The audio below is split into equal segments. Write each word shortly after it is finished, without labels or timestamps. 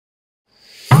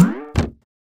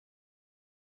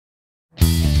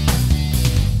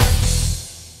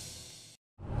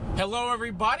Hello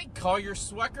everybody, Collier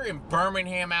Swecker in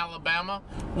Birmingham, Alabama.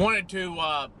 Wanted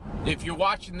to, if you're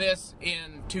watching this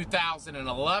in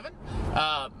 2011,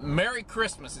 Merry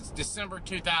Christmas. It's December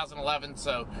 2011,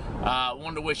 so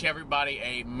wanted to wish everybody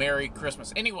a Merry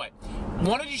Christmas. Anyway,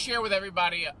 wanted to share with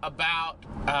everybody about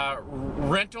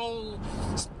rental.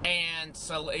 And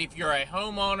so if you're a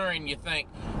homeowner and you think,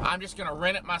 I'm just going to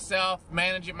rent it myself,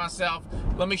 manage it myself,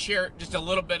 let me share just a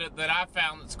little bit that I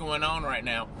found that's going on right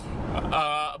now.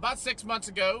 About 6 months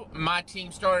ago, my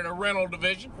team started a rental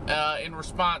division in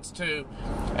response to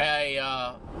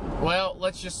a, well,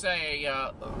 let's just say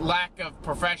a lack of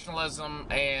professionalism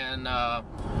and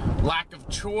lack of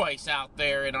choice out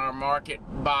there in our market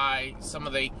by some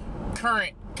of the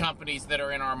current companies that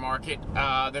are in our market.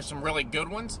 There's some really good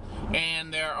ones,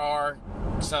 and there are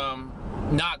some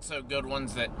not so good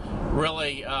ones that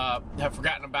really have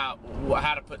forgotten about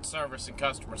how to put service and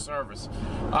customer service.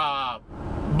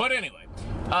 But anyway,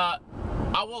 I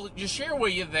will just share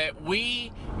with you that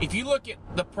if you look at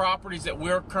the properties that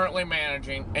we're currently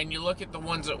managing and you look at the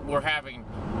ones that we're having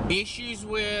issues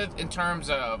with in terms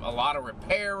of a lot of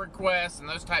repair requests and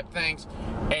those type things,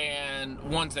 and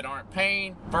ones that aren't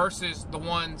paying versus the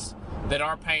ones that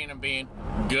are paying and being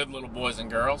good little boys and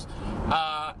girls,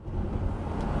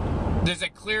 there's a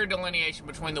clear delineation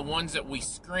between the ones that we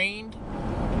screened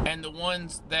and the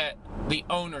ones that the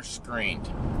owner screened.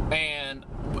 And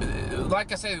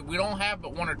like I said, we don't have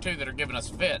but one or two that are giving us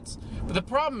fits. But the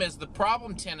problem is the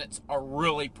problem tenants are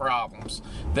really problems.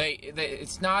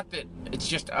 It's not that it's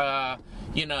just it's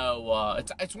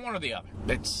one or the other.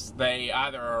 They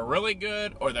either are really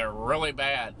good or they're really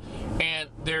bad. And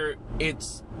a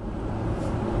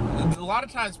lot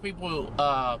of times people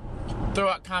throw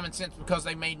out common sense because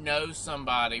they may know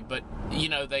somebody, but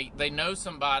they know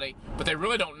somebody, but they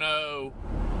really don't know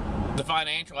the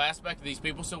financial aspect of these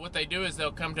people. So what they do is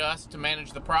they'll come to us to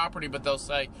manage the property, but they'll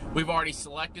say, we've already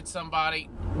selected somebody,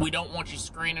 we don't want you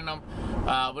screening them,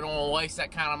 we don't want to waste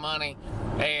that kind of money.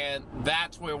 And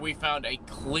that's where we found a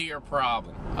clear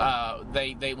problem.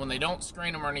 When they don't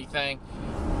screen them or anything,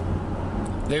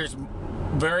 there's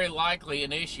very likely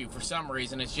an issue for some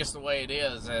reason. It's just the way it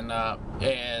is. And I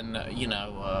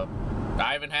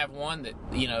even have one that,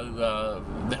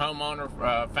 the homeowner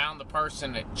found the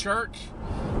person at church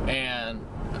and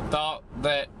thought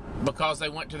that because they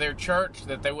went to their church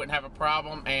that they wouldn't have a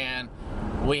problem, and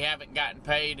we haven't gotten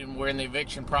paid and we're in the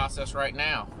eviction process right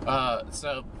now. I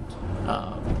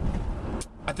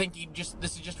think this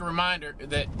is just a reminder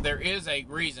that there is a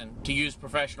reason to use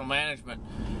professional management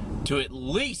to at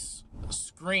least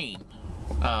screen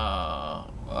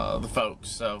the folks.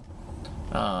 So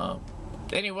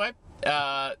anyway,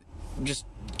 just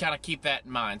kind of keep that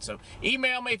in mind. So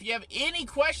email me if you have any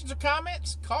questions or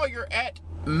comments. Collier at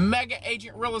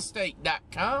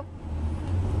megaagentrealestate.com.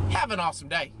 Have an awesome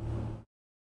day.